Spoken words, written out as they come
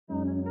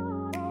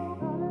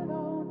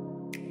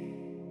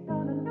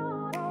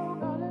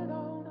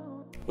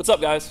What's up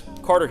guys,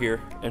 Carter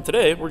here, and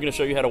today we're going to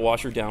show you how to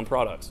wash your down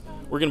products.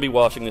 We're going to be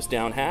washing this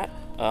down hat,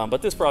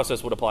 but this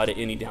process would apply to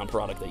any down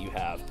product that you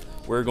have.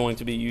 We're going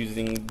to be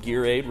using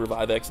Gear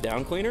Revive X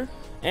down cleaner,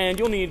 and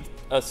you'll need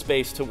a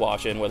space to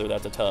wash in, whether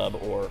that's a tub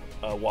or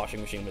a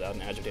washing machine without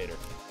an agitator.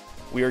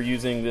 We are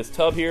using this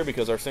tub here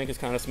because our sink is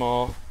kind of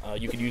small.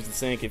 You could use the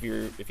sink if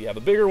you have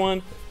a bigger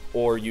one,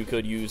 or you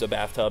could use a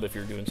bathtub if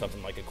you're doing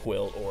something like a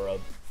quilt or a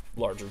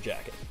larger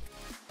jacket.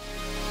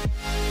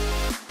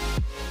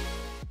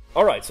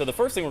 All right, so the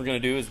first thing we're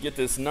going to do is get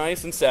this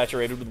nice and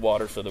saturated with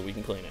water so that we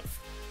can clean it.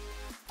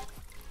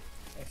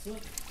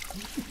 Excellent.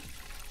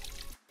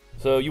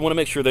 So you want to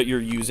make sure that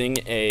you're using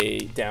a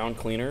down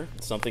cleaner,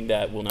 something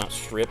that will not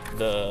strip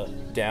the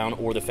down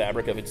or the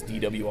fabric of its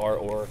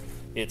DWR or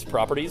its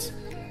properties.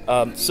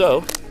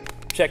 So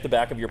check the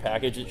back of your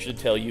package. It should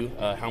tell you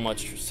how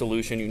much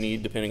solution you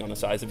need depending on the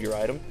size of your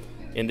item.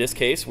 In this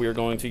case, we are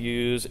going to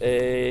use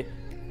a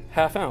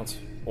 ½ ounce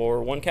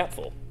or 1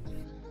 capful.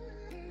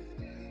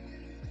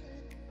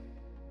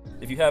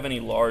 If you have any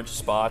large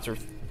spots or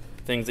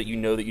things that you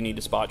know that you need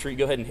to spot treat,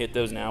 go ahead and hit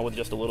those now with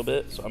just a little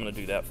bit. So I'm going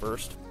to do that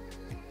first.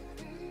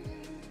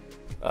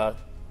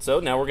 So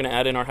now we're going to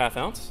add in our ½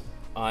 ounce.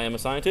 I am a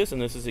scientist,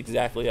 and this is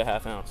exactly a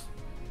 ½ ounce.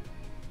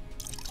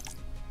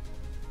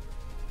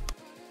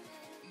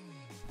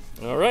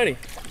 Alrighty,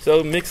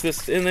 so mix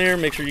this in there.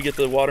 Make sure you get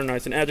the water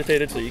nice and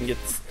agitated so you can get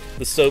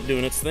the soap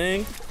doing its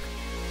thing.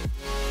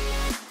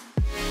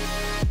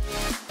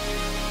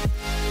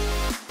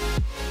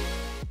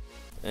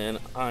 And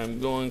I'm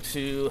going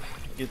to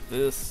get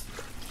this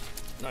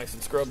nice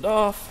and scrubbed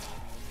off.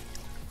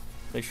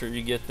 Make sure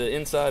you get the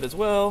inside as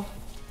well.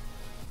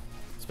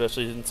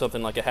 Especially in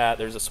something like a hat,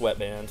 there's a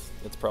sweatband.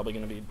 It's probably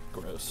going to be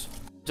gross.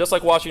 Just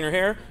like washing your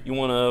hair, you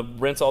want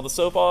to rinse all the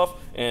soap off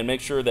and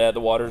make sure that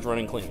the water is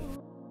running clean.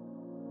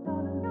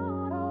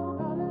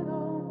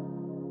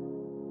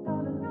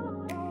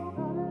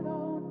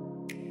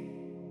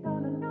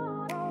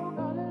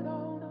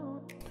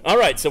 All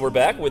right, so we're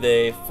back with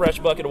a fresh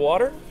bucket of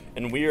water,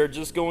 and we are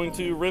just going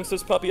to rinse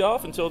this puppy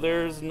off until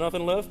there's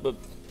nothing left but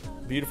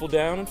beautiful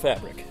down and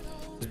fabric.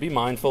 Just be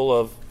mindful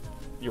of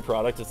your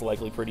product. It's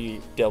likely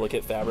pretty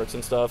delicate fabrics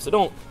and stuff, so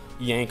don't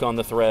yank on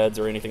the threads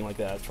or anything like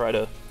that. Try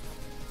to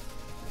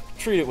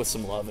treat it with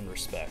some love and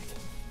respect.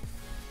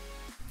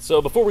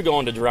 So before we go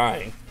on to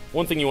drying,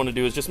 one thing you want to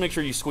do is just make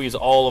sure you squeeze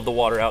all of the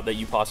water out that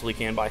you possibly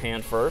can by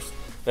hand first.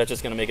 That's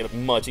just going to make it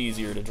much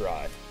easier to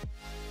dry.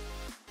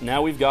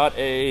 Now we've got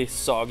a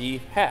soggy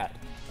hat,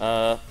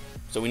 so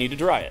we need to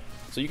dry it.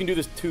 So you can do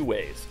this 2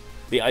 ways.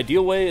 The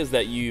ideal way is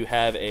that you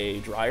have a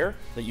dryer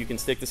that you can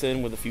stick this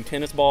in with a few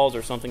tennis balls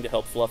or something to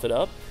help fluff it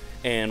up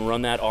and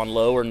run that on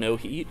low or no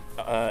heat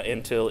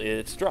until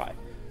it's dry.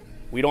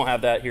 We don't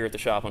have that here at the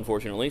shop,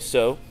 unfortunately,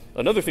 so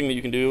another thing that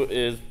you can do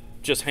is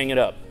just hang it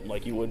up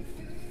like you would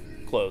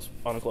clothes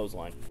on a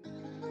clothesline.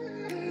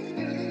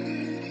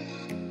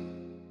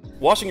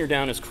 Washing your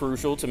down is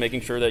crucial to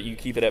making sure that you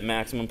keep it at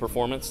maximum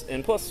performance,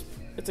 and plus,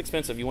 it's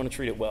expensive. You want to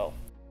treat it well.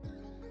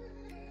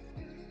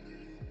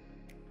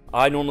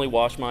 I normally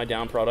wash my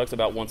down products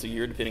about once a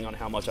year, depending on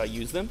how much I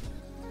use them.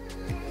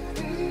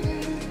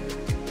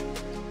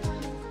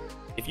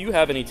 If you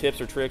have any tips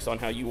or tricks on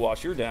how you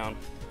wash your down,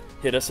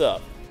 hit us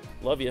up.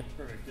 Love you.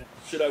 Perfect.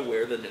 Should I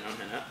wear the down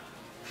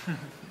hat?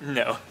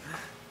 No.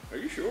 Are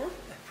you sure?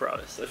 I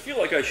promise. I feel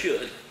like I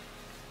should.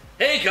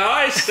 Hey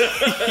guys!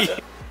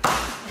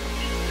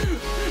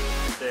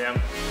 Damn.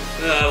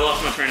 I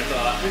lost my train of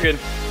thought. You're good.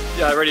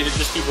 Yeah, ready to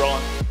just keep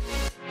rolling.